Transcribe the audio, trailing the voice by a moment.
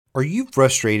Are you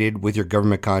frustrated with your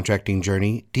government contracting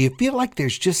journey? Do you feel like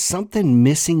there's just something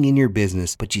missing in your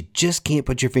business, but you just can't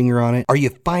put your finger on it? Are you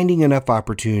finding enough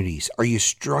opportunities? Are you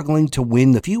struggling to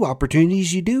win the few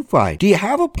opportunities you do find? Do you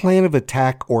have a plan of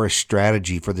attack or a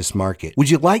strategy for this market? Would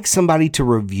you like somebody to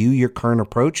review your current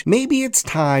approach? Maybe it's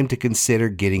time to consider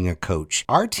getting a coach.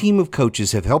 Our team of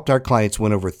coaches have helped our clients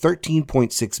win over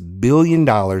 $13.6 billion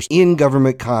in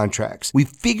government contracts. We've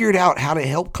figured out how to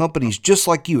help companies just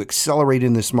like you accelerate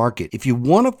in this market. If you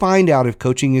want to find out if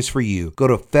coaching is for you, go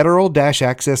to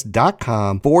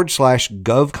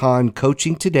federal-access.com/GovCon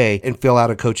coaching today and fill out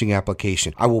a coaching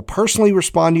application. I will personally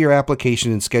respond to your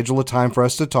application and schedule a time for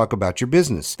us to talk about your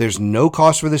business. There's no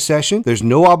cost for the session. There's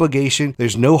no obligation.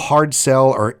 There's no hard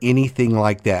sell or anything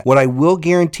like that. What I will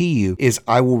guarantee you is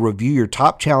I will review your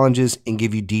top challenges and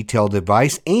give you detailed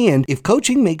advice. And if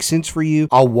coaching makes sense for you,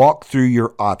 I'll walk through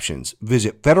your options.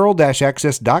 Visit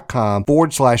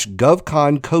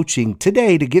federal-access.com/GovCon coaching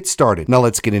today to get started. Now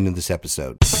let's get into this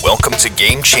episode. Welcome to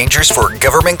Game Changers for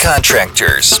Government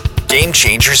Contractors. Game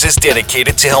Changers is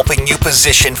dedicated to helping you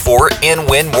position for and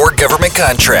win more government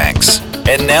contracts.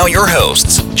 And now your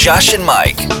hosts, Josh and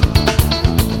Mike.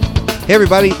 Hey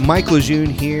everybody, Mike Lejeune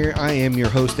here. I am your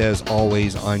host as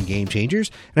always on Game Changers,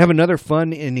 and I have another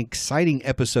fun and exciting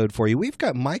episode for you. We've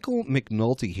got Michael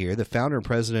McNulty here, the founder and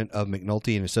president of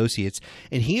McNulty & Associates,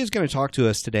 and he is going to talk to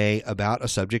us today about a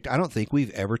subject I don't think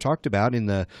we've ever talked about in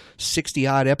the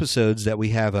 60-odd episodes that we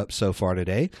have up so far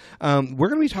today. We're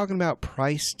going to be talking about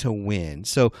price to win.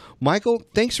 So, Michael,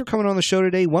 thanks for coming on the show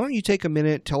today. Why don't you take a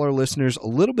minute, tell our listeners a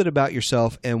little bit about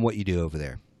yourself and what you do over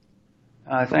there.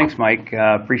 Thanks, Mike.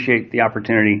 Appreciate the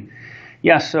opportunity.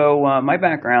 Yeah, so my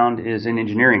background is in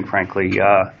engineering, frankly.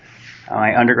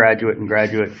 My undergraduate and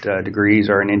graduate degrees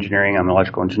are in engineering. I'm an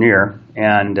electrical engineer,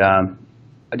 and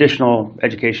additional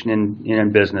education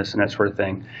in business and that sort of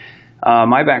thing.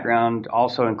 My background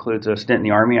also includes a stint in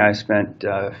the Army. I spent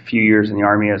a few years in the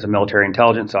Army as a military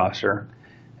intelligence officer,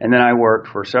 and then I worked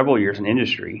for several years in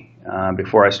industry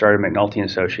before I started McNulty &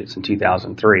 Associates in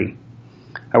 2003.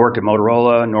 I worked at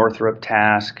Motorola, Northrop,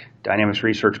 Task, Dynamics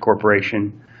Research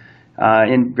Corporation,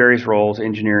 in various roles,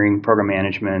 engineering, program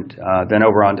management, then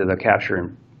over onto the capture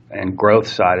and growth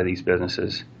side of these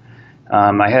businesses.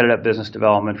 I headed up business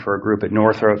development for a group at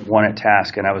Northrop, one at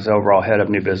Task, and I was overall head of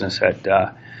new business at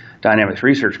Dynamics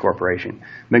Research Corporation.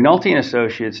 McNulty &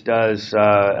 Associates does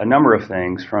a number of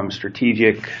things, from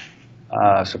strategic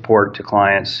support to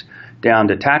clients down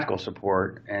to tactical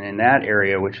support, and in that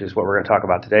area, which is what we're going to talk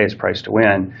about today, is price to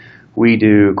win, we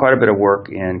do quite a bit of work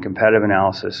in competitive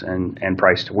analysis and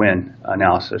price to win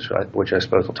analysis, which I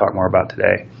suppose we'll talk more about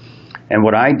today. And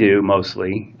what I do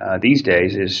mostly these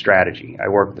days is strategy. I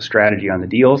work the strategy on the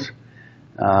deals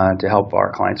to help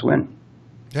our clients win.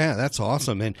 Yeah, that's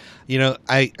awesome. And, you know,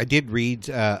 I did read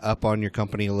up on your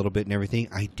company a little bit and everything.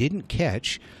 I didn't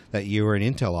catch that you were an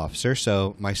Intel officer.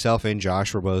 So myself and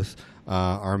Josh were both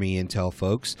Army Intel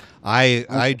folks.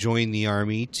 I joined the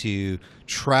Army to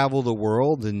travel the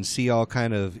world and see all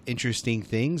kind of interesting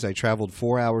things. I traveled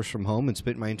 4 hours from home and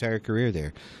spent my entire career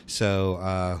there.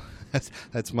 So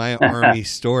that's my Army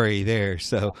story there.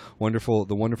 So wonderful,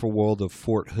 the wonderful world of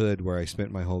Fort Hood, where I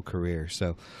spent my whole career.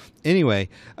 So anyway,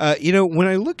 you know, when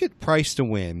I look at price to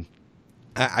win,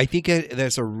 I think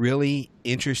that's a really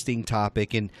interesting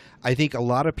topic, and I think a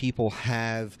lot of people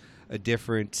have a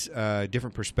different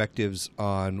perspectives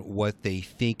on what they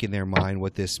think in their mind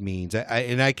what this means.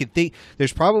 I could think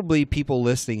there's probably people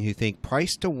listening who think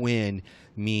price to win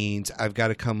means I've got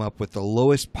to come up with the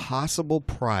lowest possible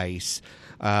price,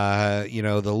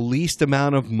 the least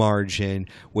amount of margin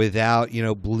without,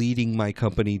 bleeding my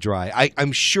company dry.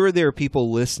 I'm sure there are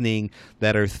people listening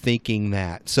that are thinking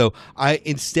that. So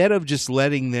instead of just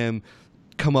letting them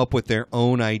come up with their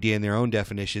own idea and their own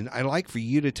definition, I'd like for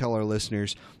you to tell our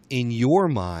listeners, in your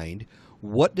mind,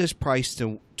 what does price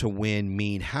to win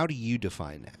mean? How do you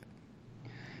define that?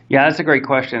 Yeah, that's a great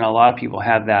question. A lot of people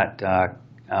have that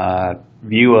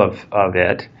view of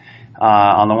it.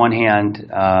 On the one hand,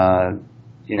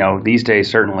 these days,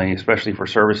 certainly, especially for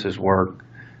services work,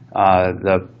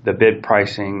 the bid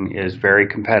pricing is very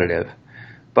competitive.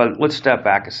 But let's step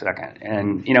back a second.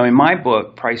 And, in my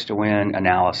book, Price to Win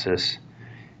analysis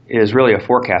is really a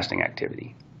forecasting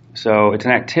activity. So it's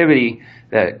an activity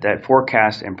that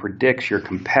forecasts and predicts your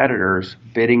competitors'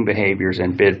 bidding behaviors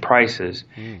and bid prices,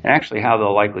 and actually how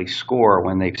they'll likely score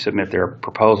when they submit their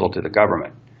proposal to the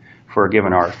government for a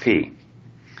given RFP.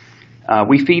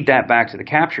 We feed that back to the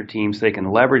capture team so they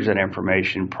can leverage that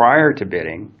information prior to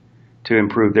bidding to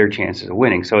improve their chances of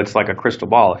winning. So it's like a crystal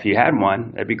ball. If you had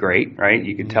one, that'd be great, right?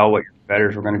 You could tell what your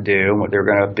competitors were going to do and what they were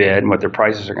going to bid and what their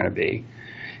prices are going to be.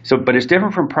 But it's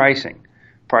different from pricing.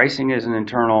 Pricing is an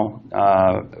internal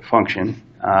function,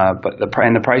 but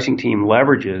the pricing team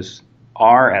leverages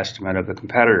our estimate of the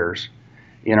competitors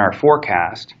in our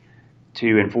forecast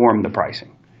to inform the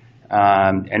pricing.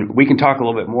 And we can talk a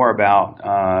little bit more about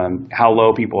how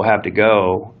low people have to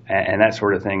go and that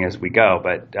sort of thing as we go.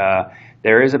 But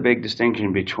there is a big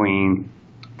distinction between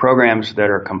programs that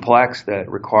are complex, that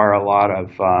require a lot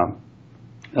of,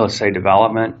 let's say,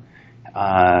 development,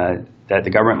 that the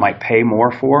government might pay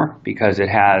more for because it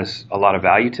has a lot of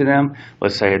value to them.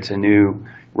 Let's say it's a new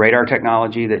radar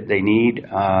technology that they need,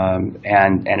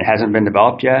 and it hasn't been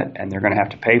developed yet, and they're going to have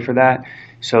to pay for that.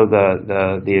 So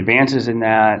the advances in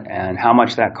that and how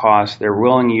much that costs, they're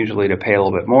willing usually to pay a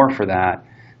little bit more for that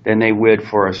than they would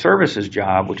for a services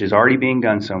job, which is already being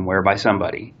done somewhere by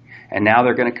somebody. And now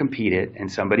they're going to compete it,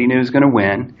 and somebody new is going to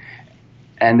win,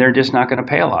 and they're just not going to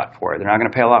pay a lot for it. They're not going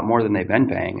to pay a lot more than they've been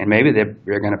paying, and maybe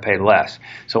they're going to pay less.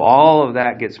 So all of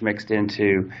that gets mixed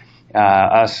into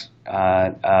us,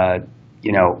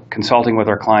 consulting with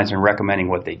our clients and recommending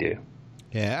what they do.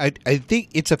 Yeah, I think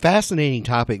it's a fascinating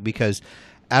topic because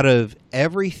out of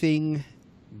everything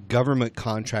government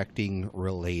contracting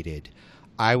related,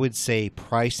 I would say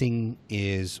pricing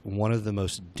is one of the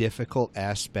most difficult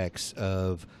aspects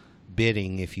of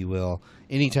bidding, if you will.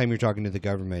 Anytime you're talking to the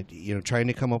government, trying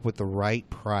to come up with the right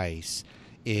price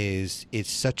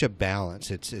it's such a balance.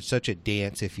 It's such a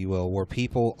dance, if you will, where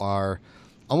people are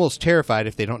almost terrified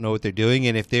if they don't know what they're doing.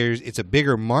 And if it's a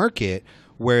bigger market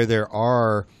where there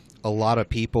are a lot of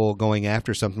people going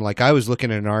after something. Like I was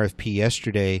looking at an RFP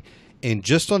yesterday, and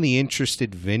just on the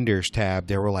interested vendors tab,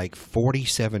 there were like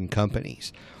 47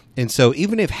 companies. And so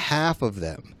even if half of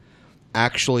them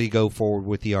actually go forward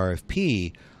with the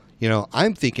RFP,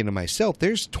 I'm thinking to myself,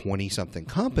 there's 20-something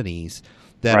companies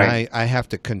that right. I have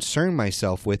to concern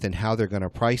myself with and how they're going to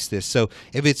price this. So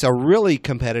if it's a really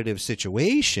competitive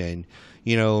situation,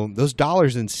 those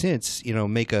dollars and cents,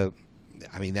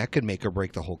 that could make or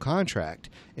break the whole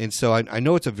contract. And so I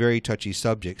know it's a very touchy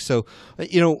subject. So,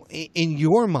 in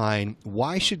your mind,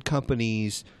 why should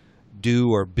companies do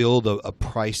or build a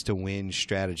price to win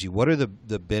strategy? What are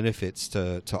the benefits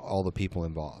to all the people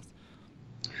involved?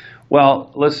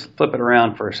 Well, let's flip it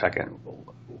around for a second.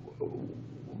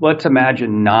 Let's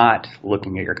imagine not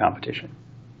looking at your competition.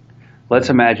 Let's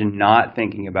imagine not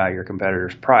thinking about your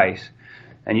competitor's price,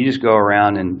 and you just go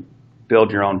around and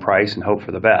build your own price and hope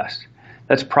for the best.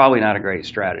 That's probably not a great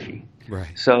strategy.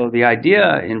 Right. So the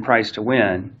idea in price to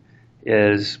win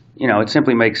is, it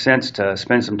simply makes sense to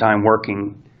spend some time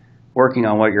working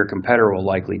on what your competitor will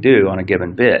likely do on a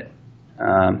given bid.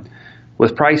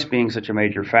 With price being such a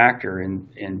major factor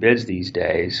in bids these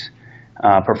days,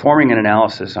 performing an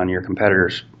analysis on your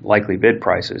competitor's likely bid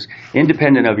prices,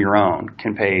 independent of your own,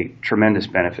 can pay tremendous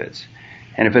benefits.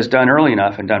 And if it's done early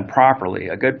enough and done properly,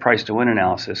 a good price to win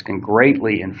analysis can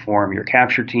greatly inform your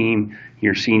capture team,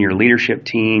 your senior leadership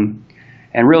team,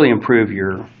 and really improve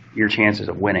your chances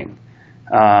of winning.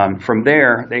 From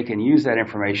there, they can use that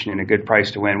information in a good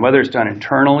price to win, whether it's done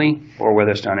internally or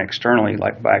whether it's done externally,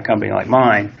 like by a company like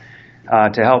mine,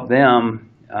 to help them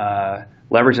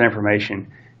leverage that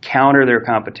information, counter their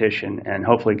competition, and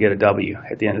hopefully get a W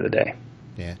at the end of the day.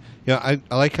 Yeah. I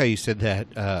like how you said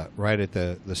that right at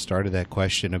the start of that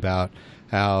question about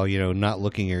how, not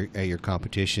looking at your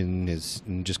competition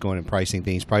and just going and pricing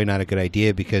things, probably not a good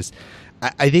idea, because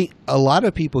I think a lot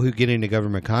of people who get into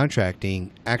government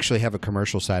contracting actually have a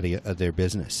commercial side of their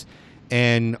business.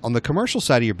 And on the commercial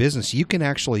side of your business, you can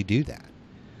actually do that.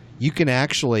 You can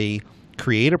actually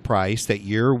create a price that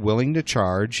you're willing to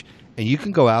charge, and you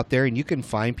can go out there and you can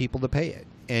find people to pay it.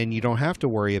 And you don't have to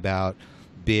worry about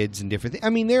bids and different things. I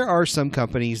mean, there are some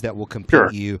companies that will compete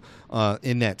Sure. you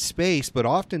in that space, but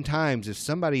oftentimes if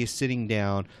somebody is sitting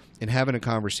down and having a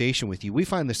conversation with you, we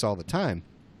find this all the time,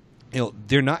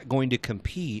 they're not going to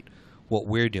compete what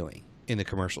we're doing in the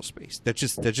commercial space. That's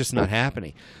just not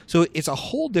happening. So it's a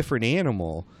whole different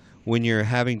animal when you're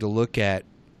having to look at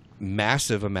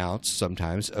massive amounts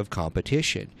sometimes of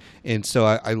competition. And so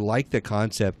I like the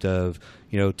concept of,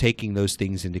 taking those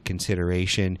things into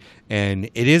consideration. And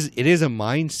it is a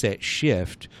mindset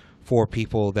shift for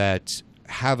people that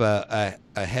have a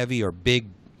heavy or big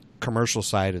commercial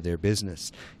side of their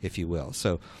business, if you will.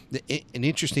 So an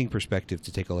interesting perspective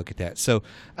to take a look at that. So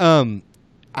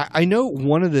I know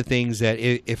one of the things that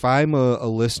if I'm a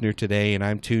listener today and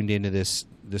I'm tuned into this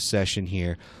session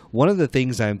here, one of the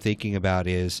things I'm thinking about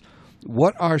is,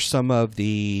 what are some of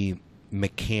the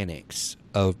mechanics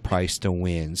of price to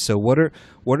win? So what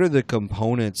are the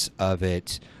components of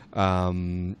it,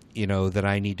 that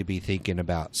I need to be thinking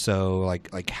about? So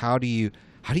like how do you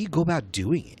go about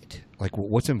doing it? Like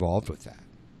what's involved with that?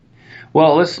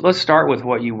 Well, let's start with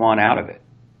what you want out of it.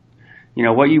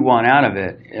 What you want out of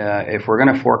it. If we're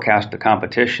going to forecast the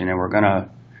competition and we're going to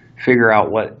figure out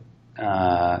what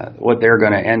they're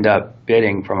going to end up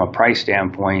bidding from a price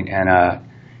standpoint and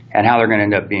how they're going to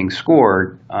end up being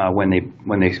scored when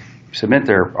they submit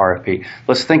their RFP.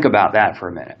 Let's think about that for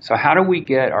a minute. So how do we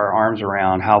get our arms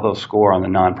around how they'll score on the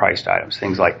non-priced items?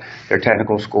 Things like their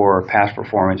technical score, past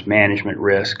performance, management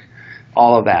risk,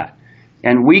 all of that.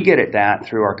 And we get at that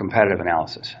through our competitive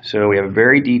analysis. So we have a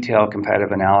very detailed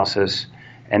competitive analysis,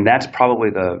 and that's probably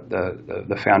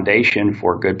the foundation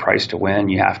for good price to win.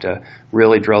 You have to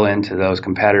really drill into those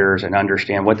competitors and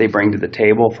understand what they bring to the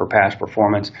table for past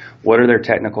performance, what are their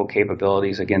technical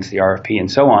capabilities against the RFP,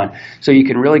 and so on. So you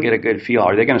can really get a good feel.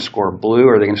 Are they going to score blue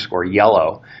or are they going to score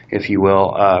yellow, if you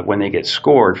will, when they get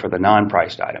scored for the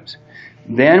non-priced items?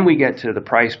 Then we get to the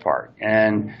price part.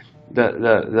 And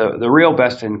the real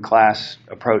best-in-class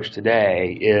approach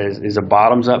today is a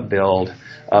bottoms-up build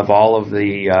of all of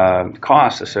the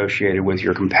costs associated with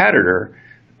your competitor,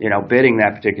 bidding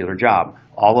that particular job.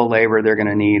 All the labor they're going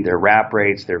to need, their wrap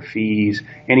rates, their fees,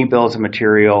 any bills of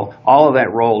material, all of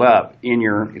that rolled up in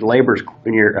your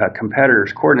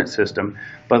competitor's coordinate system.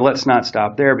 But let's not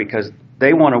stop there, because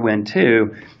they want to win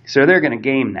too, so they're going to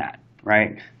game that.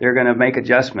 Right? They're going to make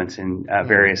adjustments in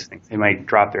various things. They might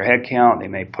drop their head count. They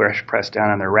may press down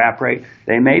on their wrap rate.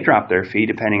 They may drop their fee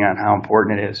depending on how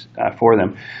important it is for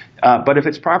them. But if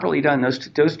it's properly done,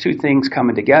 those two things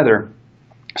coming together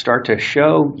start to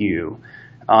show you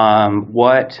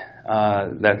what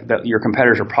that your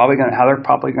competitors are how they're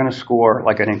probably going to score.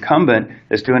 Like an incumbent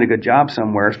that's doing a good job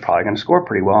somewhere is probably going to score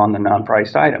pretty well on the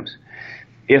non-priced items.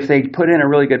 If they put in a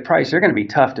really good price, they're going to be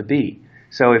tough to beat.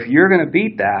 So if you're going to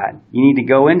beat that, you need to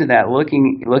go into that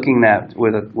looking that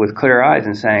with clear eyes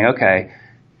and saying, okay,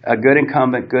 a good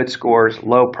incumbent, good scores,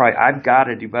 low price. I've got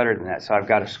to do better than that. So I've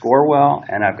got to score well,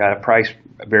 and I've got to price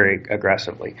very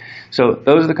aggressively. So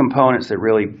those are the components that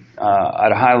really,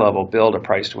 at a high level, build a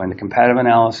price to win: the competitive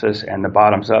analysis and the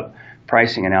bottoms-up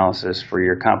pricing analysis for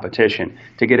your competition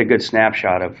to get a good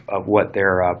snapshot of what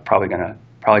they're probably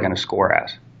going to score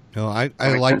as. No, I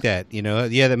like that.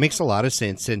 Yeah, that makes a lot of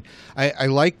sense, and I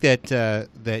like that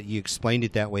that you explained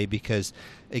it that way, because,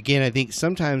 again, I think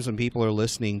sometimes when people are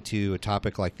listening to a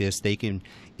topic like this, they can,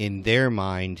 in their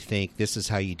mind, think this is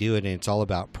how you do it, and it's all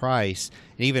about price.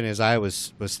 And even as I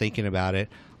was thinking about it,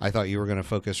 I thought you were going to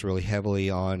focus really heavily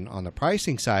on the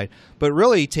pricing side, but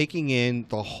really taking in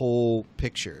the whole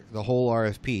picture, the whole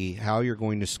RFP, how you're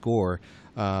going to score.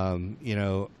 That's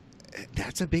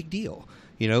a big deal.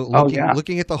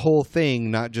 Looking at the whole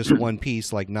thing, not just one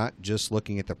piece, like not just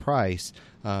looking at the price,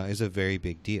 is a very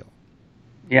big deal.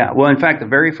 Yeah. Well, in fact, the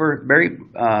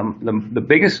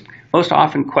biggest, most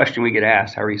often question we get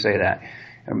asked, however you say that,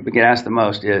 we get asked the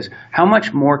most is, how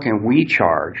much more can we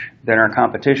charge than our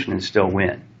competition and still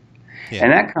win? Yeah.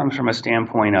 And that comes from a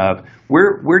standpoint of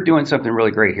we're doing something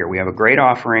really great here. We have a great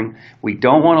offering. We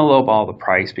don't want to lowball the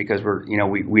price because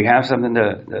we have something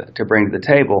to bring to the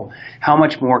table. How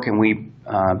much more can we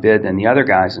bid than the other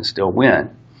guys and still win?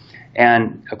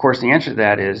 And of course, the answer to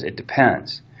that is it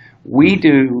depends. We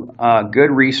do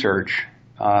good research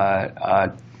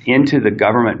into the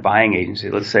government buying agency.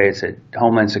 Let's say it's at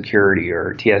Homeland Security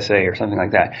or TSA or something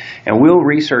like that. And we'll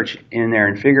research in there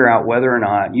and figure out whether or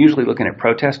not, usually looking at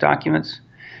protest documents,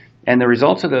 and the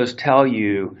results of those tell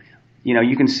you,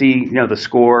 you can see, the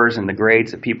scores and the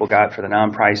grades that people got for the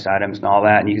non-priced items and all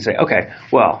that. And you can say, okay,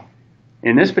 well,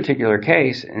 in this particular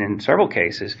case, and in several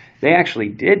cases, they actually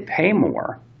did pay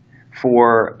more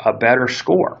for a better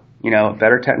score.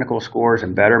 Better technical scores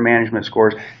and better management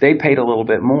scores. They paid a little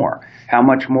bit more. How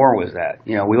much more was that?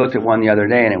 We looked at one the other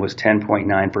day, and it was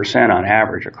 10.9% on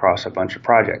average across a bunch of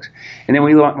projects. And then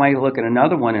we might look at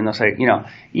another one, and they'll say,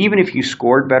 even if you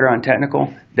scored better on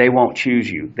technical, they won't choose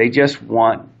you. They just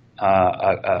want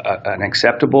an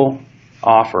acceptable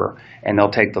offer, and they'll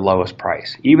take the lowest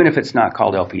price, even if it's not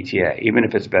called LPTA, even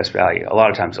if it's best value. A lot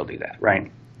of times they'll do that,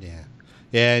 right?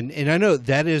 Yeah, and I know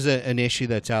that is an issue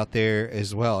that's out there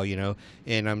as well,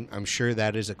 and I'm sure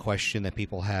that is a question that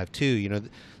people have too.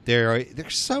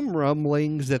 There's some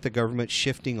rumblings that the government's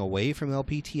shifting away from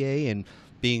LPTA and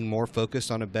being more focused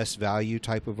on a best value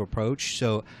type of approach.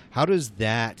 So how does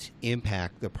that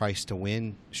impact the price to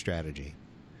win strategy?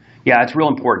 Yeah, it's real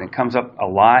important. It comes up a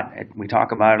lot. We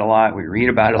talk about it a lot. We read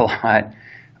about it a lot.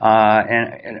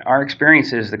 And our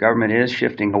experience is the government is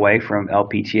shifting away from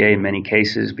LPTA in many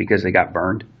cases because they got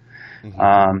burned.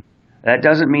 Mm-hmm. That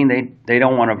doesn't mean they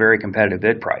don't want a very competitive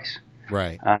bid price.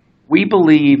 Right. We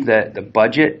believe that the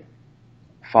budget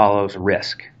follows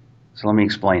risk. So let me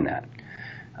explain that.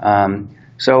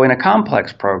 So in a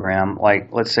complex program, like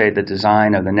let's say the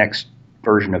design of the next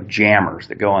version of jammers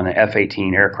that go on the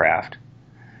F-18 aircraft,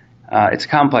 it's a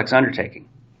complex undertaking.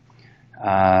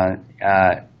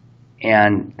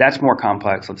 And that's more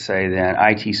complex, let's say, than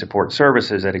IT support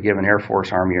services at a given Air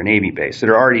Force, Army, or Navy base that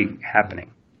are already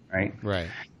happening, right? Right.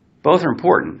 Both are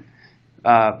important,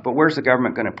 but where's the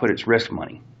government going to put its risk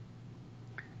money?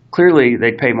 Clearly,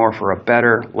 they'd pay more for a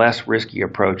better, less risky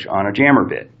approach on a jammer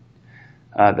bid.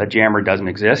 The jammer doesn't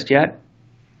exist yet.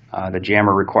 The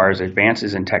jammer requires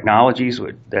advances in technologies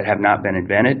that have not been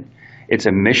invented. It's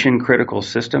a mission-critical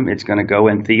system. It's going to go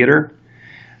in theater.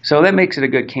 So that makes it a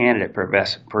good candidate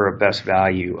for a best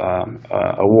value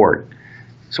award.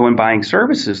 So when buying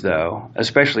services, though,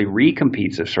 especially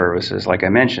recompetes of services, like I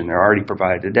mentioned, they're already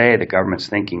provided today, the government's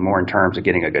thinking more in terms of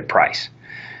getting a good price.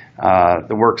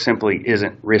 The work simply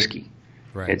isn't risky.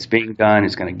 Right. It's being done.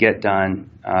 It's going to get done.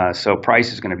 So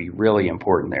price is going to be really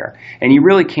important there. And you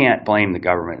really can't blame the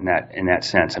government in that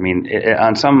sense. I mean,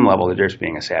 on some level, they're just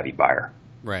being a savvy buyer.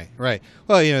 Right. Right.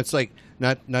 Well, it's like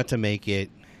not to make it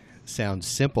sound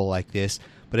simple like this,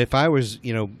 but if I was,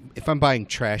 if I'm buying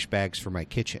trash bags for my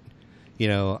kitchen,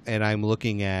 and I'm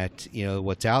looking at,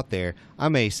 what's out there, I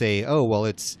may say, oh, well,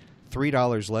 it's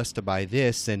 $3 less to buy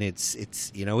this, and it's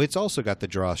also got the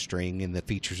drawstring and the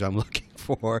features I'm looking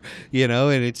for,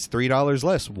 and it's $3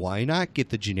 less. Why not get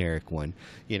the generic one,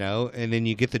 and then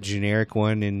you get the generic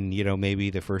one, and maybe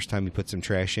the first time you put some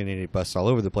trash in it busts all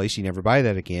over the place, you never buy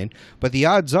that again. But the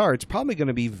odds are it's probably going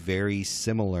to be very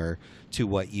similar to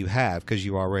what you have because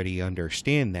you already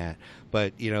understand that.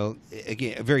 But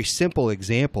again, a very simple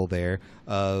example there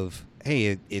of,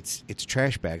 hey, it's a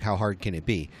trash bag. How hard can it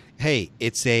be? Hey,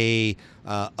 it's a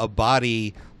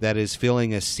body that is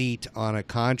filling a seat on a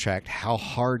contract. How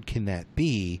hard can that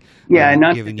be? Yeah,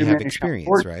 and given you have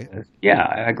experience, right? Yeah,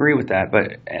 I agree with that.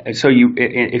 But so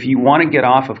if you want to get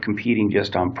off of competing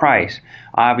just on price,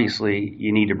 obviously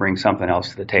you need to bring something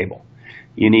else to the table.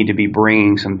 You need to be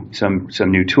bringing some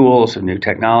new tools, some new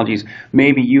technologies.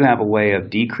 Maybe you have a way of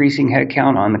decreasing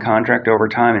headcount on the contract over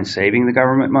time and saving the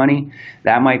government money.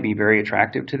 That might be very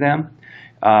attractive to them.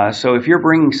 So if you're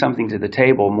bringing something to the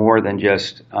table more than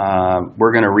just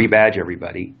we're going to rebadge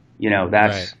everybody,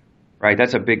 that's right.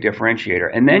 That's a big differentiator.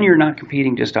 And then you're not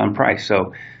competing just on price.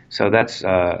 So that's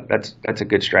a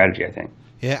good strategy, I think.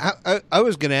 Yeah, I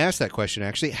was going to ask that question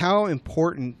actually. How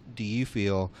important do you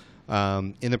feel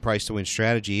in the price to win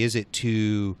strategy is it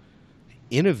to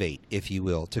innovate, if you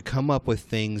will, to come up with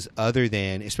things other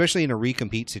than, especially in a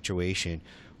recompete situation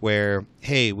where,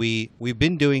 hey, we've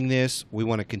been doing this, we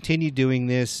want to continue doing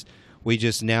this, we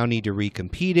just now need to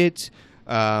recompete it,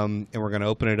 and we're going to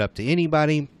open it up to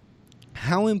anybody.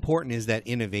 How important is that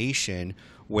innovation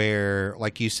where,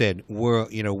 like you said,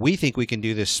 we think we can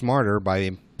do this smarter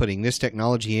by putting this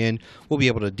technology in. We'll be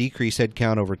able to decrease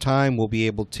headcount over time. We'll be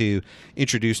able to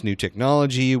introduce new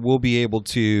technology. We'll be able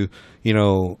to,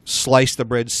 slice the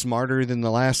bread smarter than the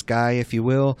last guy, if you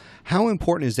will. How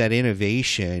important is that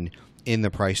innovation in the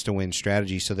price to win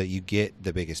strategy so that you get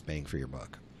the biggest bang for your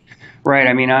buck? Right.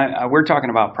 I mean, we're talking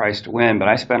about price to win, but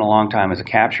I spent a long time as a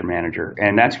capture manager,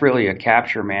 and that's really a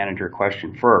capture manager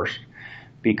question first,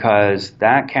 because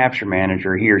that capture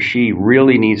manager, he or she,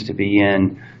 really needs to be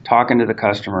in talking to the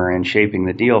customer and shaping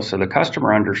the deal so the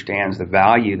customer understands the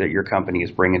value that your company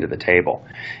is bringing to the table,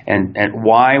 and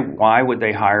why would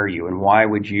they hire you, and why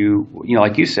would you,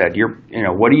 like you said,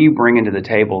 what do you bring into the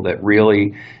table that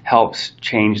really helps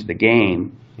change the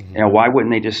game? Why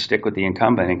wouldn't they just stick with the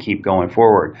incumbent and keep going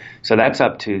forward? So that's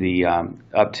up to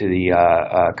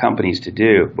the companies to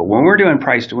do. But when we're doing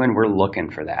price to win, we're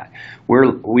looking for that.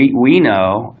 We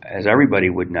know, as everybody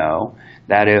would know,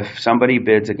 that if somebody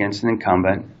bids against an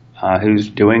incumbent who's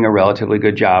doing a relatively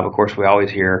good job, of course we always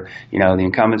hear, the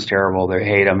incumbent's terrible, they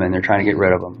hate them, and they're trying to get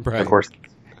rid of them. Right. Of course.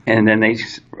 And then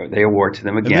they award to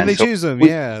them again. And then they choose them.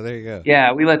 Yeah, there you go.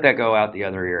 Yeah, we let that go out the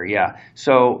other ear. Yeah.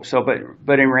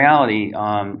 But in reality,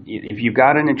 if you've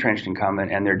got an entrenched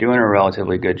incumbent and they're doing a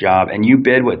relatively good job, and you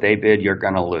bid what they bid, you're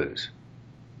going to lose.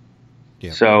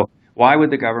 Yeah. So why would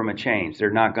the government change?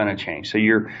 They're not going to change. So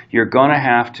you're going to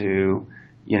have to,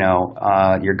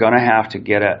 you're going to have to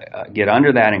get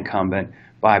under that incumbent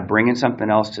by bringing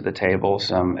something else to the table,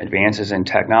 some advances in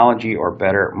technology or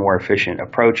better, more efficient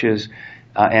approaches.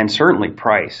 And certainly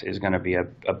price is going to be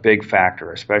a big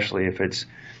factor, especially if it's,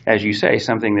 as you say,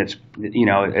 something that's,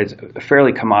 it's a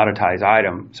fairly commoditized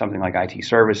item, something like IT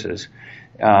services.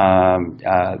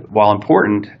 While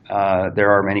important,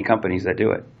 there are many companies that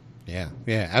do it. Yeah,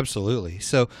 absolutely.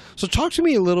 So talk to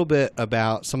me a little bit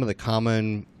about some of the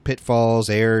common pitfalls,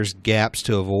 errors, gaps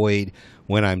to avoid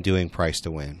when I'm doing price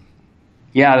to win.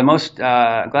 Yeah, the most.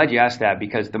 I'm glad you asked that,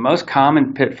 because the most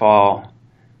common pitfall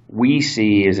we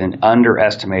see is in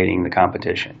underestimating the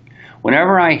competition.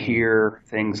 Whenever I hear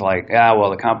things like,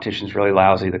 well, the competition's really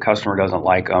lousy, the customer doesn't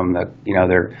like them,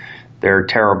 they're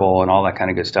terrible, and all that kind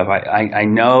of good stuff, I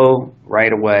know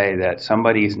right away that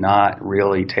somebody's not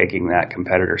really taking that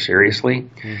competitor seriously,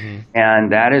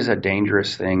 and that is a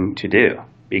dangerous thing to do,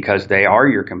 because they are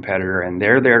your competitor and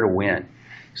they're there to win.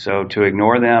 So to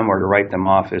ignore them or to write them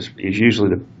off is usually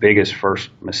the biggest first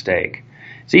mistake.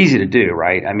 It's easy to do,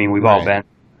 right? I mean, we've all been.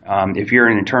 If you're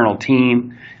an internal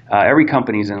team, every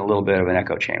company's in a little bit of an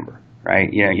echo chamber, right?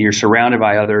 You're surrounded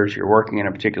by others. You're working in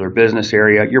a particular business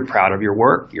area. You're proud of your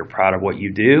work. You're proud of what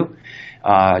you do.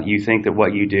 You think that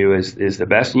what you do is the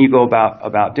best, and you go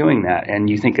about doing that, and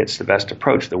you think it's the best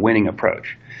approach, the winning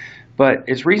approach. But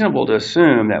it's reasonable to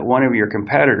assume that one of your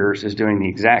competitors is doing the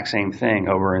exact same thing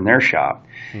over in their shop,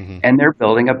 and they're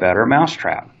building a better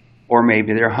mousetrap, or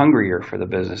maybe they're hungrier for the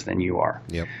business than you are.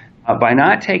 Yep. By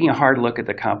not taking a hard look at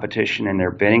the competition and their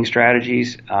bidding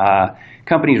strategies,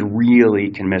 companies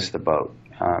really can miss the boat.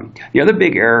 The other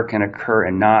big error can occur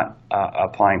in not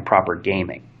applying proper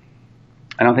gaming.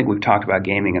 I don't think we've talked about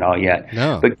gaming at all yet.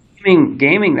 No. But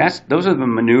gaming, those are the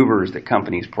maneuvers that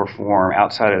companies perform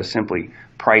outside of simply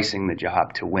pricing the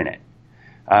job to win it.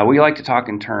 We like to talk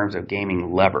in terms of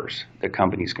gaming levers that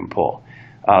companies can pull.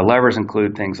 Levers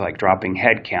include things like dropping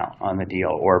headcount on the deal,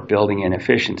 or building in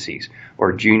efficiencies,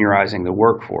 or juniorizing the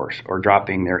workforce, or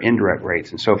dropping their indirect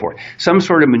rates, and so forth. Some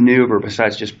sort of maneuver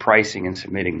besides just pricing and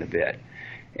submitting the bid.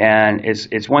 And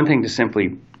it's one thing to simply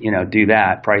do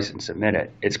that, price and submit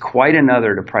it. It's quite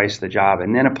another to price the job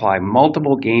and then apply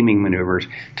multiple gaming maneuvers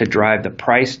to drive the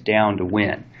price down to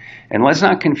win. And let's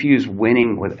not confuse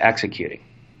winning with executing.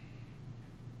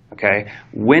 Okay,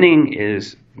 winning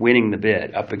is winning the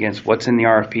bid up against what's in the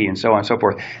RFP and so on and so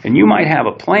forth. And you might have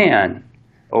a plan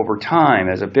over time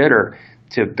as a bidder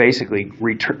to basically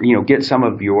get some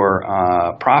of your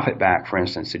profit back, for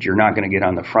instance, that you're not going to get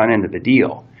on the front end of the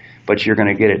deal, but you're going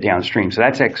to get it downstream. So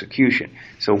that's execution.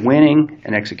 So winning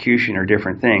and execution are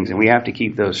different things, and we have to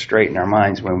keep those straight in our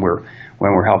minds when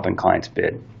we're helping clients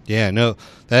bid. Yeah, no,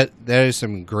 that is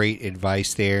some great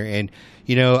advice there. And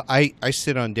I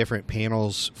sit on different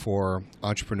panels for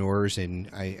entrepreneurs, and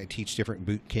I teach different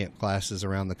boot camp classes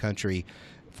around the country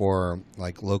for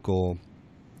like local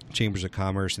chambers of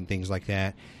commerce and things like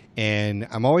that. And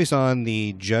I'm always on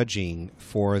the judging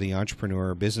for the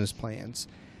entrepreneur business plans.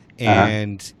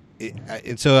 And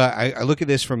and so I look at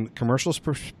this from commercial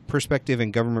perspective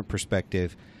and government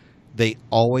perspective. They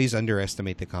always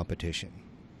underestimate the competition.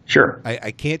 Sure.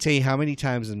 I can't tell you how many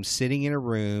times I'm sitting in a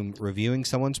room reviewing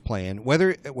someone's plan,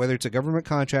 whether it's a government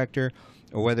contractor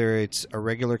or whether it's a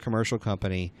regular commercial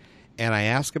company, and I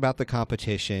ask about the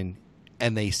competition,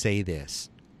 and they say this: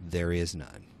 there is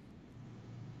none.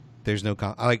 There's no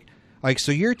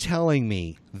so you're telling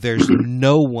me there's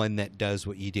no one that does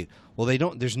what you do. Well, they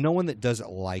don't. There's no one that does it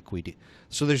like we do.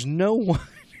 So there's no one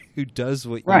who does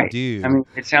what you do. I mean,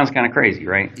 it sounds kind of crazy,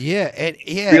 right? Yeah,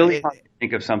 Really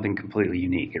think of something completely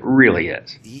unique. It really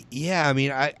is. Yeah, I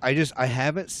mean, I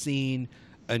haven't seen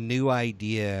a new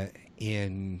idea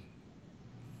in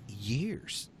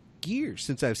years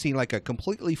since I've seen like a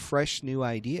completely fresh new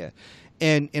idea.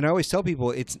 And I always tell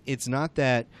people it's not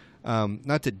that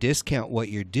not to discount what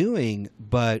you're doing,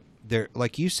 but there,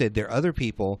 like you said, there are other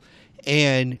people,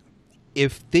 and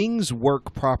if things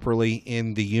work properly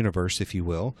in the universe, if you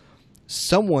will,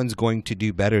 someone's going to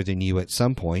do better than you at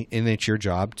some point, and it's your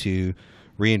job to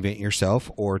reinvent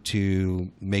yourself or to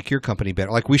make your company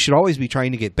better. Like, we should always be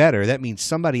trying to get better. That means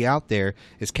somebody out there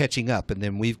is catching up, and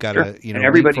then we've got to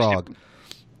leapfrog.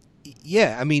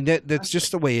 Yeah, I mean, that's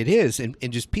just the way it is, and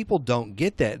just people don't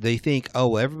get that. They think,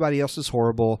 oh, everybody else is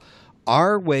horrible.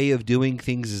 Our way of doing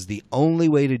things is the only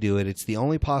way to do it. It's the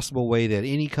only possible way that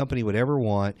any company would ever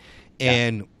want,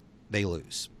 and they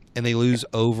lose. And they lose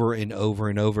over and over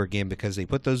and over again because they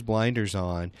put those blinders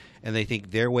on and they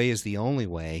think their way is the only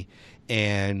way,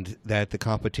 and that the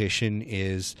competition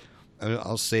is,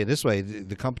 I'll say it this way,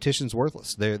 the competition's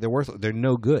worthless. They're worthless. They're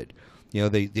no good.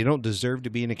 They don't deserve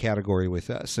to be in a category with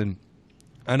us. And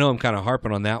I know I'm kind of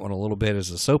harping on that one a little bit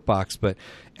as a soapbox, but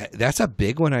that's a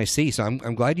big one I see. So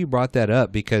I'm glad you brought that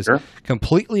up, because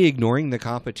completely ignoring the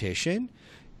competition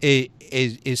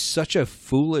is such a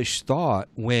foolish thought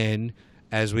when,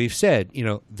 as we've said,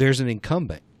 there's an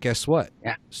incumbent. Guess what?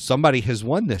 Yeah. Somebody has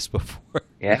won this before.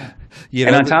 Yeah.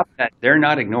 And on top of that, they're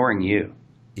not ignoring you.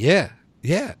 Yeah.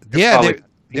 Yeah.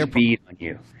 They're beat on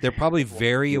you. They're probably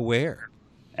very aware.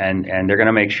 And they're going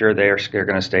to make sure they're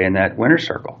going to stay in that winner's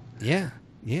circle. Yeah.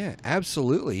 Yeah,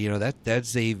 absolutely.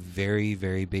 That's a very,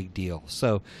 very big deal.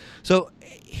 So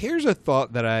here's a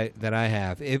thought that I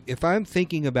have. If I'm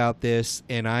thinking about this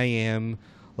and I am,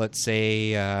 let's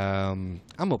say, I'm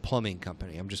a plumbing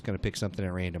company. I'm just going to pick something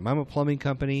at random. I'm a plumbing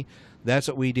company. That's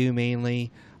what we do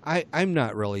mainly. I'm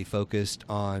not really focused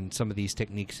on some of these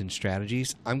techniques and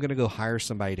strategies. I'm going to go hire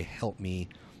somebody to help me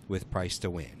with price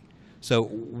to win. So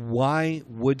why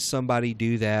would somebody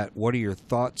do that? What are your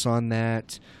thoughts on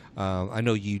that? I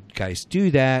know you guys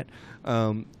do that.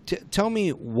 Tell me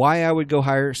why I would go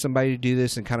hire somebody to do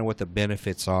this and kind of what the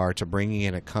benefits are to bringing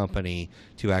in a company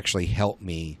to actually help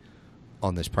me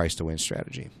on this price to win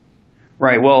strategy.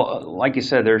 Right. Well, like you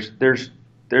said, there's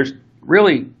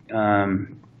really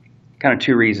kind of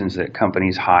two reasons that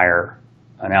companies hire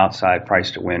an outside price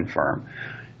to win firm.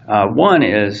 One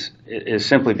is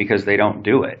simply because they don't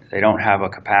do it. They don't have a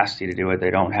capacity to do it. They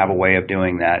don't have a way of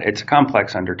doing that. It's a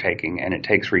complex undertaking and it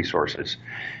takes resources.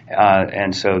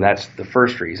 And so that's the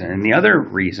first reason. And the other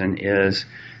reason is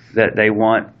that they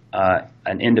want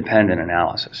an independent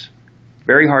analysis.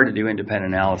 Very hard to do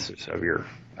independent analysis of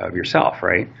yourself,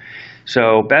 right?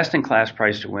 So best in class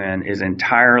price to win is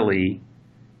entirely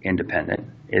independent.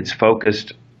 It's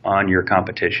focused on your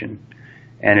competition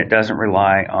and it doesn't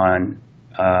rely on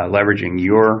leveraging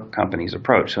your company's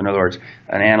approach. So in other words,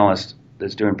 an analyst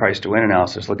that's doing price to win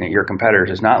analysis looking at your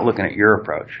competitors is not looking at your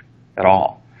approach at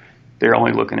all. They're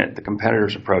only looking at the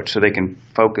competitor's approach so they can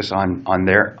focus on what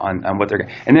they're,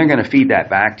 and they're going to feed that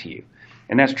back to you.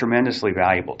 And that's tremendously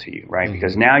valuable to you, right? Mm-hmm.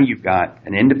 Because now you've got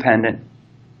an independent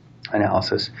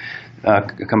analysis,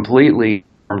 completely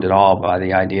informed at all by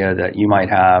the idea that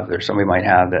somebody might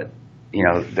have that,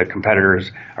 the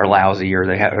competitors are lousy or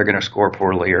they're going to score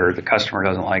poorly or the customer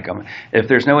doesn't like them. If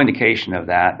there's no indication of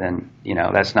that, then,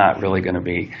 that's not really going to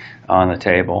be on the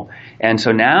table. And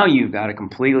so now you've got a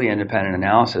completely independent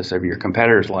analysis of your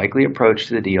competitors' likely approach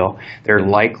to the deal, their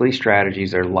likely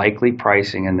strategies, their likely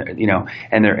pricing, and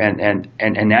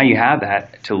now you have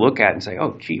that to look at and say,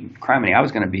 oh, gee, criminy, I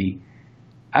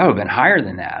would have been higher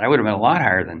than that. I would have been a lot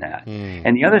higher than that. Mm.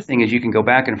 And the other thing is you can go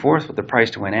back and forth with the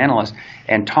price to win analyst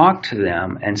and talk to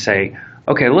them and say,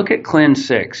 okay, look at CLIN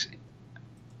 6.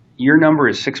 Your number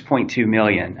is 6.2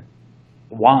 million.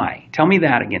 Why? Tell me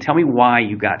that again. Tell me why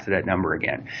you got to that number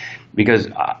again. Because,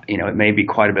 it may be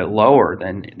quite a bit lower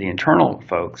than the internal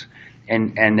folks.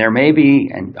 And there may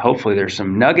be, and hopefully there's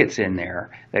some nuggets in there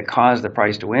that cause the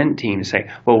price to win team to say,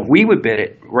 well, we would bid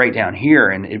it right down here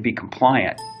and it'd be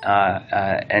compliant.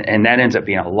 And that ends up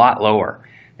being a lot lower.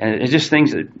 And it's just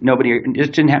things that nobody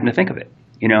just didn't happen to think of it,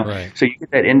 Right. So you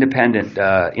get that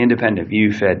independent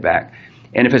view fed back.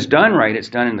 And if it's done right, it's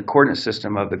done in the coordinate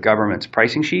system of the government's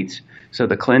pricing sheets. So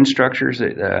the CLIN structures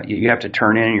that you have to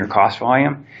turn in your cost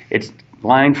volume, it's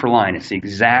line for line. It's the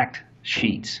exact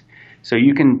sheets. So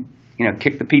you can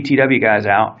kick the PTW guys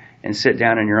out and sit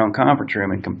down in your own conference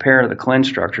room and compare the CLIN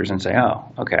structures and say,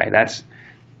 oh, okay, that's,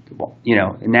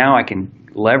 now I can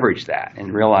leverage that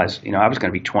and realize, I was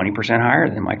going to be 20% higher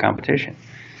than my competition.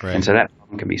 Right. And so that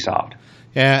problem can be solved.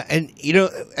 Yeah. And,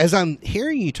 as I'm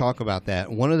hearing you talk about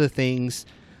that, one of the things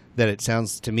that it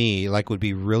sounds to me like would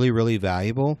be really, really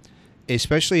valuable,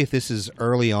 especially if this is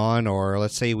early on, or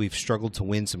let's say we've struggled to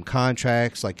win some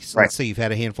contracts, like right. Let's say you've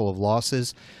had a handful of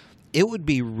losses, it would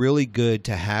be really good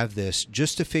to have this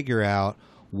just to figure out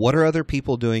what are other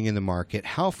people doing in the market,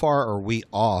 how far are we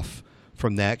off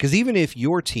from that? Because even if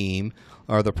your team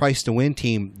or the price to win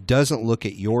team doesn't look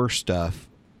at your stuff,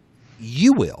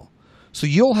 you will. So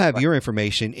you'll have your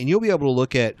information and you'll be able to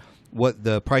look at what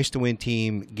the price to win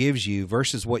team gives you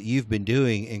versus what you've been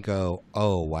doing and go,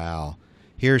 oh, wow,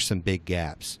 here's some big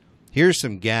gaps. Here's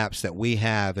some gaps that we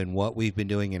have in what we've been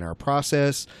doing in our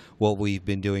process, what we've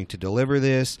been doing to deliver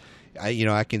this.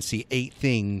 I can see 8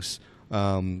 things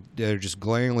that are just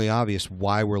glaringly obvious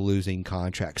why we're losing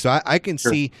contracts. So I can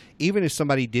see even if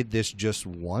somebody did this just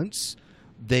once,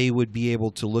 they would be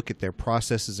able to look at their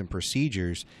processes and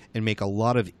procedures and make a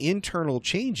lot of internal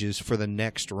changes for the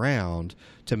next round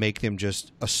to make them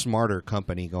just a smarter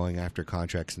company going after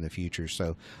contracts in the future.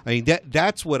 So,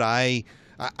 that's what I'm,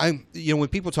 when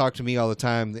people talk to me all the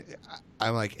time,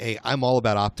 I'm like, hey, I'm all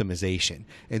about optimization.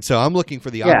 And so I'm looking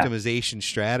for the optimization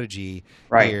strategy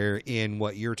here in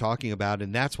what you're talking about.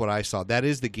 And that's what I saw. That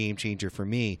is the game changer for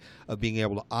me of being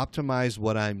able to optimize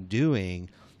what I'm doing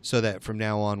so that from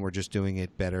now on, we're just doing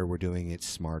it better. We're doing it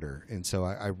smarter. And so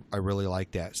I really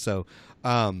like that. So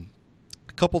a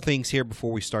couple things here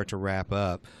before we start to wrap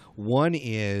up. One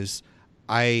is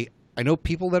I know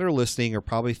people that are listening are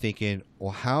probably thinking, well,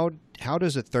 how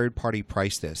does a third party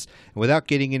price this? And without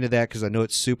getting into that, because I know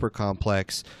it's super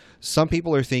complex, some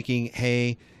people are thinking,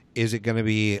 hey, Is it going to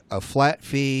be a flat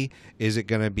fee? Is it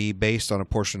going to be based on a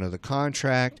portion of the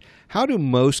contract? How do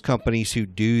most companies who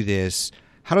do this,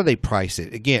 how do they price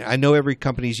it? Again, I know every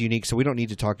company is unique, so we don't need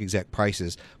to talk exact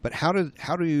prices, but how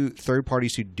do third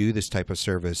parties who do this type of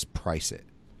service price it?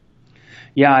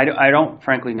 Yeah, I don't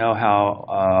frankly know how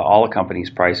all the companies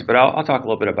price it, but I'll talk a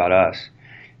little bit about us.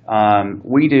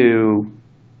 We do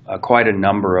quite a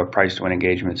number of price to win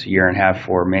engagements a year and have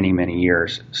for many, many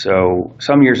years. So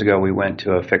some years ago, we went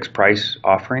to a fixed price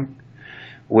offering,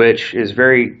 which is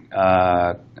very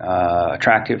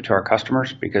attractive to our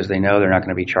customers because they know they're not going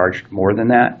to be charged more than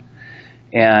that.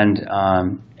 And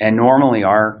normally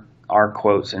our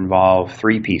quotes involve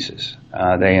three pieces.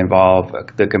 They involve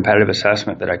the competitive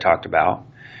assessment that I talked about,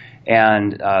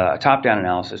 and a top-down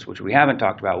analysis, which we haven't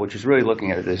talked about, which is really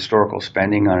looking at the historical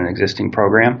spending on an existing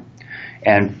program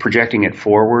and projecting it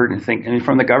forward and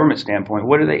from the government standpoint,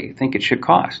 what do they think it should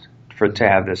cost to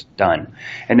have this done?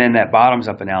 And then that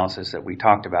bottoms-up analysis that we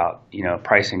talked about,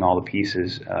 pricing all the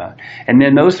pieces. And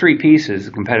then those three pieces,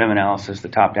 the competitive analysis, the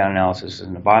top-down analysis,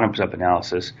 and the bottoms-up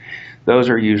analysis, those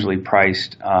are usually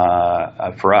priced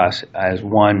for us as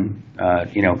one,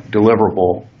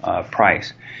 deliverable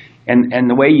price. And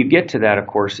the way you get to that, of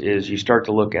course, is you start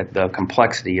to look at the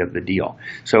complexity of the deal.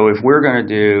 So if we're going to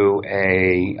do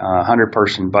a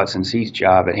 100-person butts and seats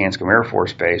job at Hanscom Air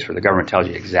Force Base, where the government tells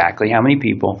you exactly how many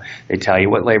people, they tell you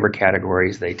what labor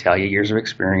categories, they tell you years of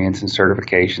experience and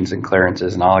certifications and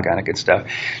clearances and all that kind of good stuff.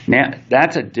 Now,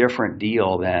 that's a different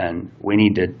deal than we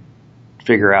need to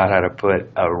figure out how to put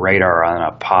a radar on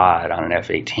a pod on an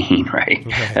F-18, right?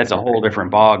 That's a whole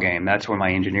different ball game. That's when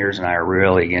my engineers and I are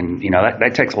really, and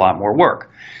that takes a lot more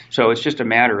work. So it's just a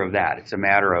matter of that. It's a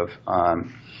matter of,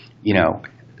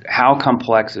 how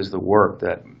complex is the work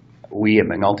that we at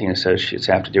McNulty & Associates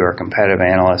have to do, our competitive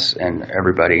analysts and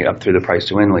everybody up through the price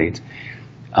to win leads,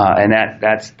 and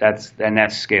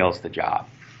that scales the job.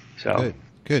 So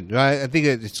good. I think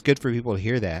it's good for people to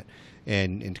hear that.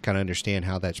 And to kind of understand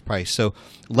how that's priced. So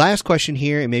last question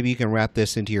here, and maybe you can wrap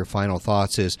this into your final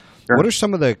thoughts, is Sure. What are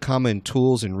some of the common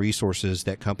tools and resources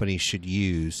that companies should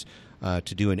use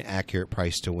to do an accurate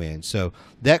price to win? So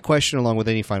that question along with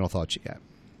any final thoughts you got.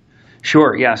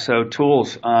 Sure. Yeah. So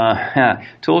tools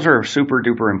tools are super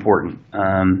duper important.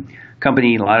 Company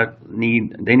need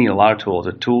a lot of tools,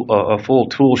 a full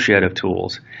tool shed of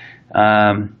tools.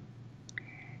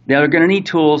 Now, they're going to need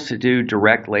tools to do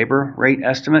direct labor rate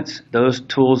estimates. Those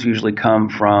tools usually come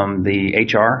from the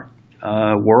HR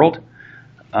world,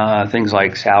 things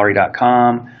like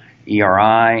salary.com,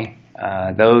 ERI.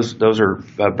 Those are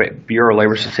Bureau of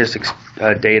Labor Statistics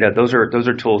data. Those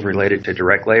are tools related to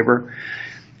direct labor.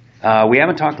 We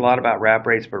haven't talked a lot about wrap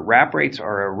rates, but wrap rates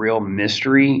are a real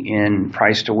mystery in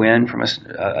price to win from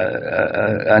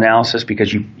analysis,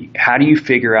 because how do you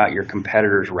figure out your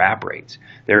competitors' wrap rates?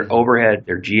 Their overhead,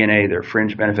 their G&A, their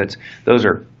fringe benefits, those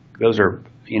are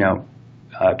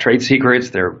trade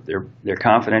secrets. They're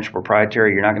confidential,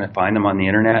 proprietary. You're not going to find them on the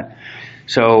internet.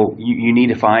 So you need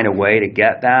to find a way to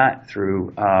get that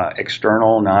through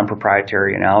external,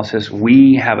 non-proprietary analysis.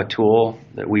 We have a tool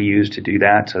that we use to do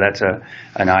that, so that's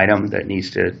an item that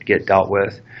needs to get dealt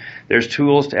with. There's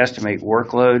tools to estimate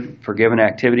workload for given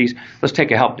activities. Let's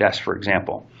take a help desk, for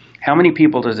example. How many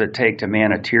people does it take to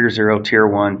man a Tier 0, Tier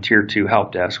 1, Tier 2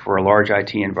 help desk for a large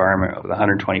IT environment with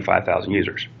 125,000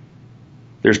 users?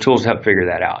 There's tools to help figure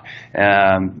that out.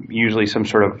 Usually some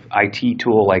sort of IT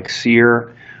tool like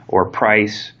SEER or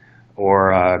Price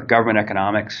or government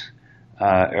economics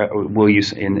we'll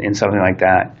use in something like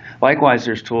that. Likewise,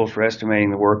 there's tools for estimating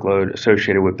the workload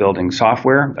associated with building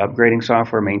software, upgrading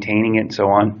software, maintaining it, and so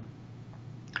on.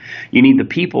 You need the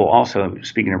people also,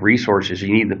 speaking of resources,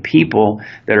 you need the people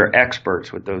that are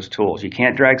experts with those tools. You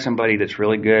can't drag somebody that's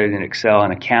really good in Excel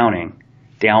and accounting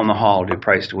down the hall to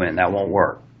price to win. That won't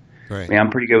work. Right. I mean, I'm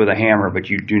pretty good with a hammer, but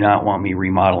you do not want me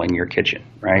remodeling your kitchen,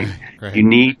 right? Right. You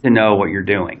need to know what you're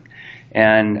doing.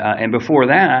 And before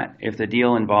that, if the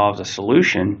deal involves a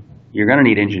solution, you're going to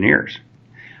need engineers,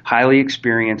 highly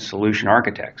experienced solution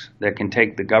architects that can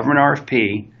take the government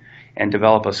RFP and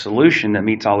develop a solution that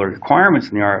meets all the requirements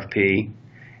in the RFP,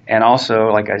 and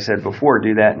also, like I said before,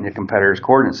 do that in the competitor's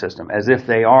coordinate system as if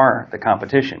they are the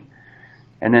competition.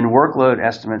 And then workload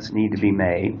estimates need to be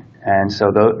made, and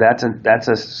so that's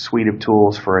a suite of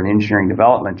tools for an engineering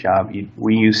development job.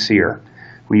 We use SEER.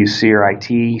 We use SEER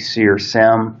IT, SEER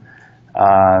SIM,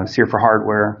 SEER for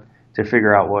hardware to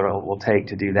figure out what it will take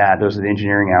to do that. Those are the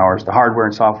engineering hours, the hardware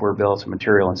and software bills and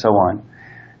material and so on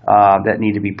that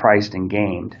need to be priced and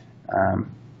gamed.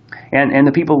 And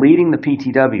the people leading the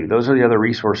PTW, those are the other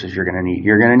resources you're going to need.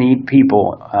 You're going to need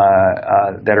people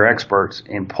that are experts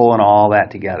in pulling all that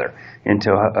together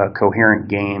into a coherent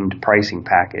gamed pricing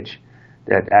package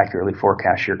that accurately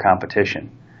forecasts your competition.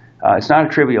 It's not a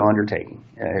trivial undertaking.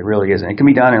 It really isn't. It can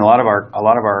be done, and a lot of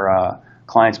our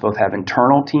clients both have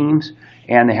internal teams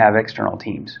and they have external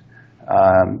teams.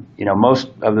 Most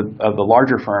of the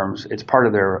larger firms, it's part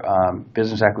of their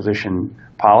business acquisition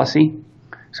policy.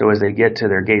 So as they get to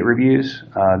their gate reviews,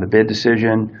 the bid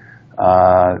decision,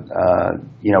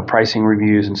 pricing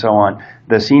reviews, and so on,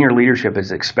 the senior leadership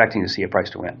is expecting to see a price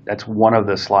to win. That's one of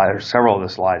the slides, several of the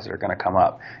slides that are going to come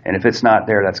up. And if it's not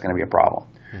there, that's going to be a problem.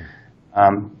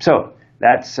 So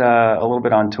that's a little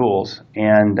bit on tools.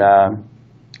 And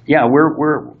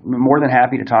we're more than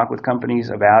happy to talk with companies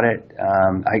about it.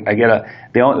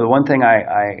 The one thing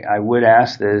I would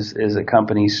ask is that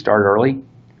companies start early.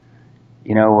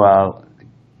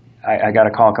 I got a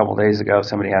call a couple of days ago.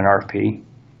 Somebody had an RFP.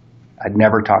 I'd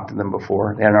never talked to them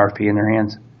before. They had an RFP in their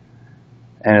hands,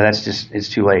 and it's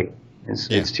too late.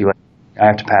 It's too late. I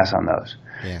have to pass on those.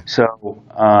 Yeah. So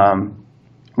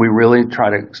we really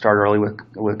try to start early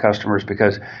with customers,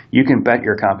 because you can bet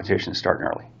your competition is starting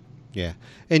early. Yeah.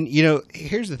 And,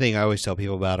 here's the thing I always tell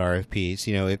people about RFPs.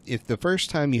 If the first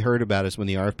time you heard about us when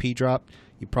the RFP dropped,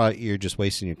 you're just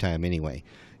wasting your time anyway.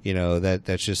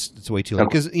 It's way too late.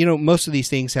 Because, most of these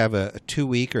things have a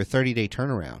 2-week or 30-day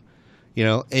turnaround,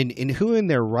 and who in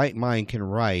their right mind can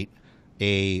write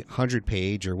a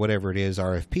 100-page or whatever it is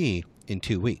RFP in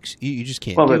 2 weeks? You just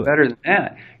can't do it. Well, but better than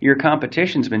that, your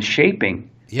competition's been shaping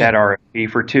that RFP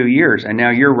for 2 years, and now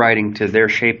you're writing to their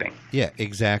shaping. Yeah,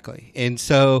 exactly. And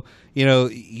so,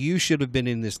 you should have been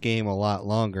in this game a lot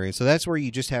longer. And so that's where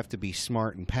you just have to be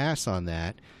smart and pass on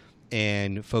that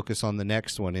and focus on the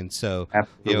next one. And so,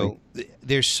 Absolutely.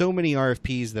 There's so many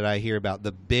RFPs that I hear about,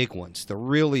 the big ones, the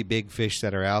really big fish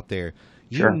that are out there.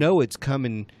 Sure. It's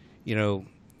coming,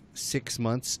 6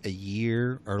 months, a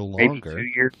year, or longer.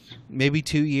 Maybe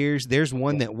 2 years. There's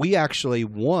one that we actually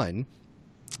won.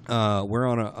 We're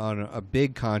on a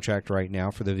big contract right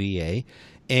now for the VA,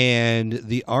 and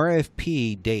the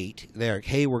RFP date, they're like,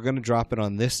 hey, we're going to drop it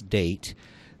on this date.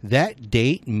 That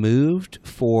date moved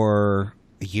for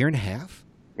a year and a half.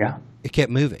 Yeah. It kept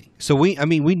moving. So we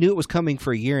knew it was coming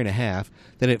for a year and a half.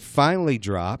 Then it finally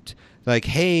dropped. Like,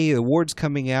 hey, the award's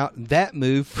coming out. That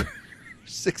moved for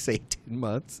 6, 8, 10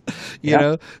 months. You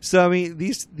know. So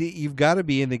you've got to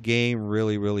be in the game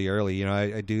really, really early.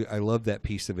 I love that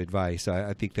piece of advice.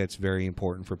 I think that's very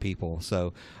important for people.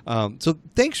 So so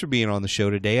thanks for being on the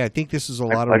show today. I think this is a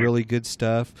lot of really good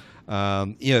stuff.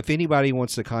 If anybody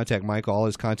wants to contact Mike, all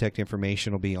his contact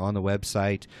information will be on the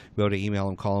website. Go to email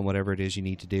him, call him, whatever it is you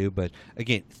need to do. But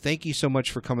again, thank you so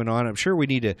much for coming on. I'm sure we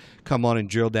need to come on and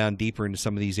drill down deeper into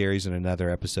some of these areas in another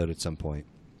episode at some point.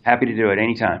 Happy to do it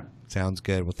anytime. Sounds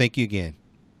good. Well, thank you again.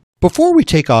 Before we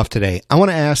take off today, I want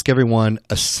to ask everyone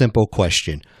a simple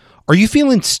question. Are you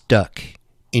feeling stuck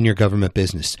in your government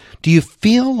business? Do you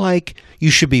feel like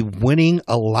you should be winning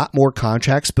a lot more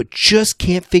contracts, but just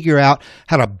can't figure out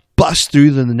how to bust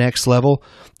through to the next level?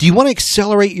 Do you want to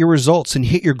accelerate your results and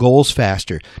hit your goals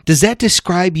faster? Does that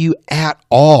describe you at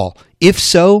all? If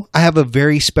so, I have a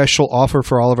very special offer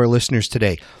for all of our listeners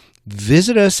today.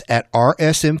 Visit us at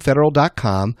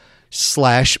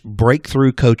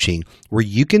rsmfederal.com/breakthrough coaching, where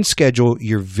you can schedule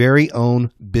your very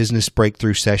own business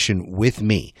breakthrough session with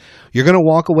me. You're going to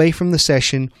walk away from the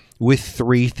session with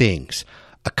 3 things: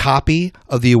 a copy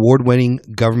of the award-winning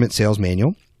government sales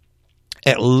manual,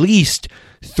 at least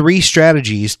 3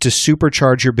 strategies to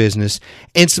supercharge your business,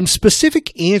 and some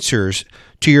specific answers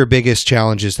to your biggest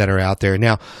challenges that are out there.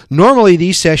 Now, normally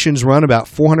these sessions run about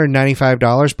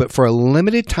 $495, but for a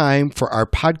limited time for our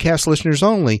podcast listeners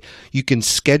only, you can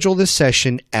schedule this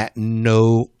session at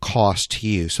no cost to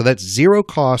you. So that's 0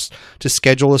 cost to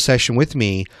schedule a session with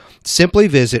me. Simply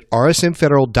visit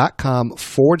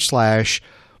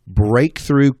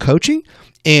rsmfederal.com/breakthrough coaching.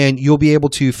 And you'll be able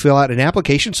to fill out an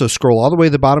application. So scroll all the way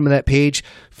to the bottom of that page,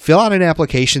 fill out an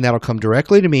application. That'll come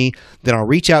directly to me. Then I'll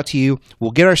reach out to you.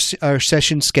 We'll get our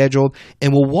session scheduled,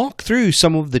 and we'll walk through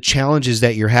some of the challenges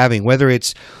that you're having, whether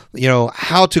it's,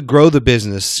 how to grow the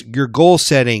business, your goal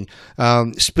setting,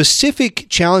 specific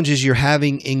challenges you're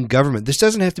having in government. This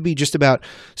doesn't have to be just about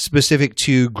specific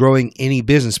to growing any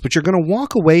business, but you're going to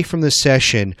walk away from the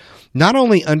session not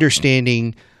only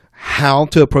understanding how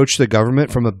to approach the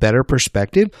government from a better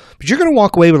perspective, but you're going to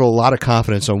walk away with a lot of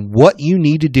confidence on what you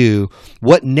need to do,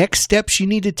 what next steps you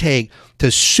need to take to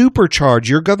supercharge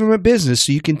your government business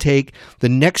so you can take the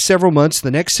next several months, the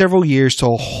next several years to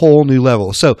a whole new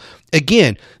level. So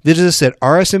again, visit us at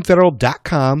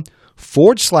rsmfederal.com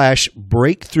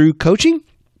breakthrough coaching.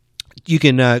 You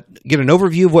can get an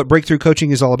overview of what Breakthrough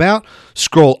Coaching is all about.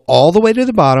 Scroll all the way to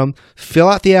the bottom, fill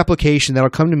out the application.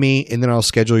 That'll come to me, and then I'll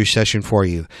schedule your session for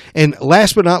you. And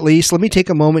last but not least, let me take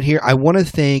a moment here. I want to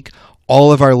thank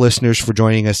all of our listeners for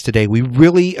joining us today. We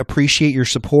really appreciate your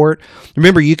support.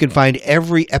 Remember, you can find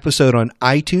every episode on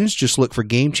iTunes. Just look for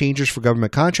Game Changers for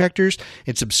Government Contractors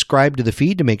and subscribe to the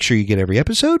feed to make sure you get every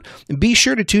episode. And be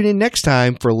sure to tune in next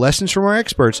time for lessons from our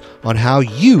experts on how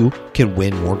you can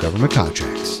win more government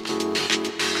contracts.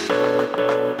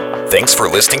 Thanks for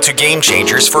listening to Game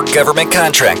Changers for Government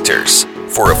Contractors.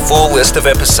 For a full list of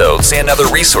episodes and other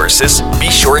resources, be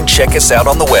sure and check us out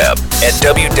on the web at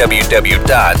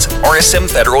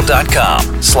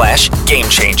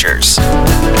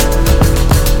www.rsmfederal.com/gamechangers.